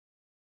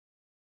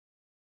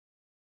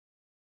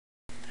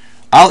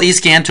All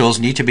eScan tools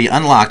need to be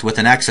unlocked with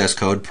an access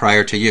code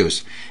prior to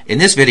use. In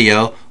this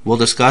video, we'll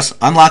discuss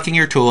unlocking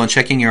your tool and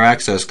checking your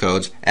access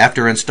codes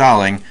after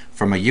installing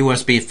from a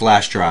USB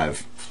flash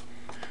drive.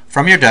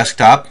 From your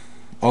desktop,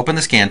 open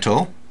the scan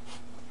tool.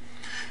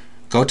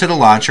 Go to the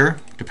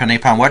launcher. Depending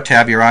upon what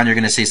tab you're on, you're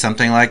going to see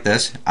something like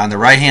this. On the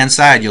right hand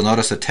side, you'll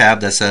notice a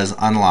tab that says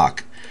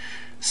Unlock.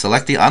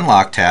 Select the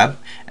Unlock tab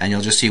and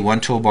you'll just see one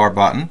toolbar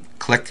button.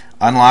 Click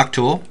Unlock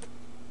Tool.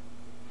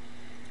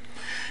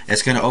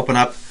 It's going to open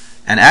up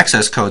an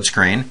access code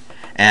screen,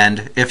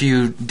 and if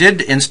you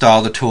did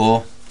install the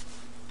tool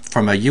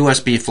from a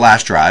USB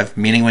flash drive,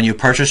 meaning when you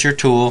purchase your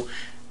tool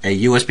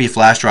a USB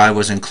flash drive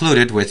was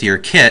included with your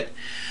kit,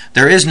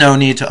 there is no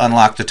need to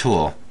unlock the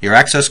tool. Your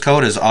access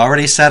code is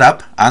already set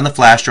up on the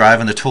flash drive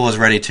and the tool is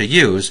ready to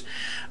use,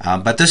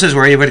 but this is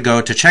where you would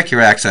go to check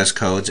your access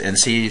codes and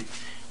see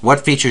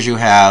what features you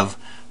have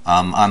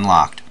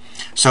unlocked.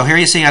 So here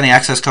you see on the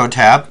access code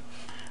tab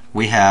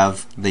we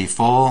have the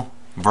full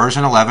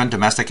version 11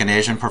 Domestic and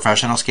Asian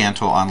Professional Scan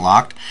Tool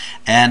unlocked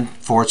and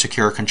Ford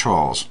Secure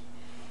controls.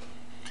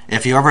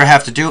 If you ever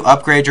have to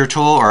upgrade your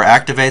tool or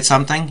activate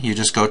something, you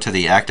just go to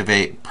the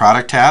Activate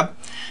Product tab.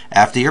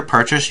 After your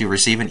purchase, you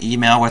receive an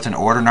email with an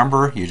order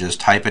number. You just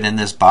type it in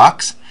this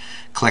box,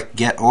 click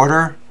Get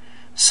Order,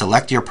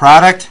 select your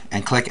product,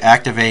 and click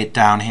Activate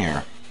down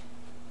here.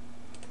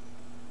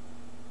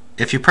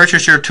 If you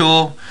purchase your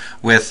tool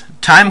with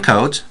time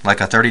codes,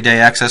 like a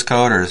 30-day access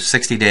code or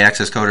 60-day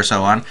access code or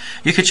so on,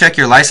 you can check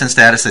your license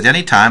status at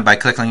any time by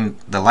clicking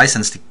the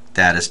License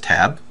Status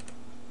tab.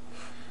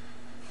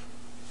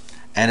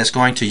 And it's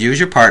going to use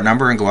your part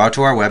number and go out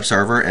to our web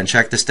server and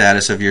check the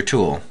status of your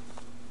tool.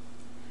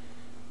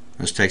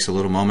 This takes a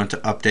little moment to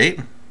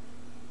update.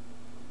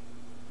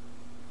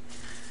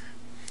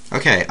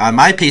 Okay, on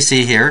my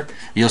PC here,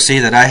 you'll see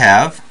that I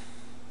have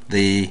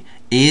the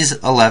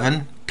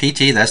EASE11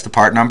 PT, that's the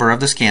part number of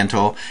the scan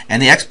tool,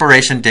 and the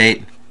expiration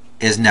date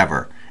is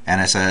never,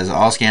 and it says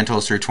all scan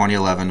tools through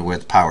 2011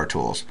 with power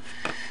tools.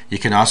 You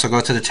can also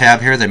go to the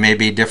tab here. There may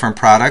be different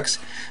products,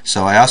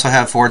 so I also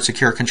have Ford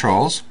Secure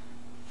controls,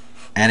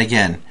 and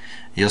again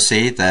you'll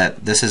see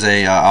that this is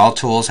all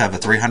tools have a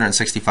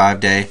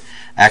 365-day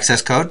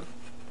access code,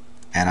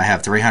 and I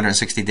have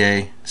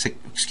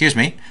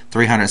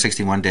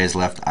 361 days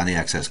left on the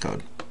access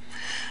code.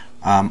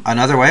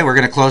 Another way, we're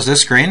going to close this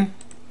screen.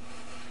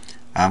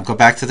 Go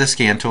back to the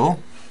scan tool.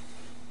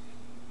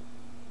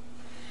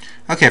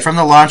 Okay, from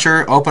the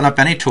launcher, open up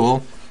any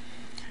tool.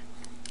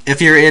 If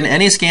you're in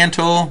any scan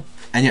tool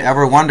and you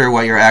ever wonder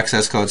what your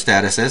access code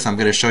status is, I'm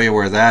going to show you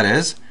where that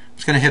is. I'm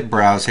just going to hit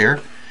Browse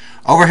here.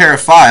 Over here at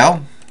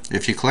File,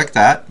 if you click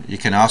that, you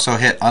can also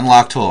hit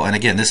Unlock Tool. And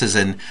again, this is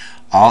in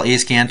all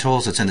eScan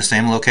tools. It's in the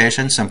same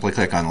location. Simply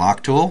click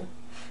Unlock Tool.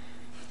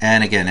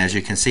 And again, as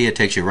you can see, it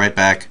takes you right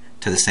back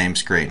to the same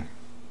screen.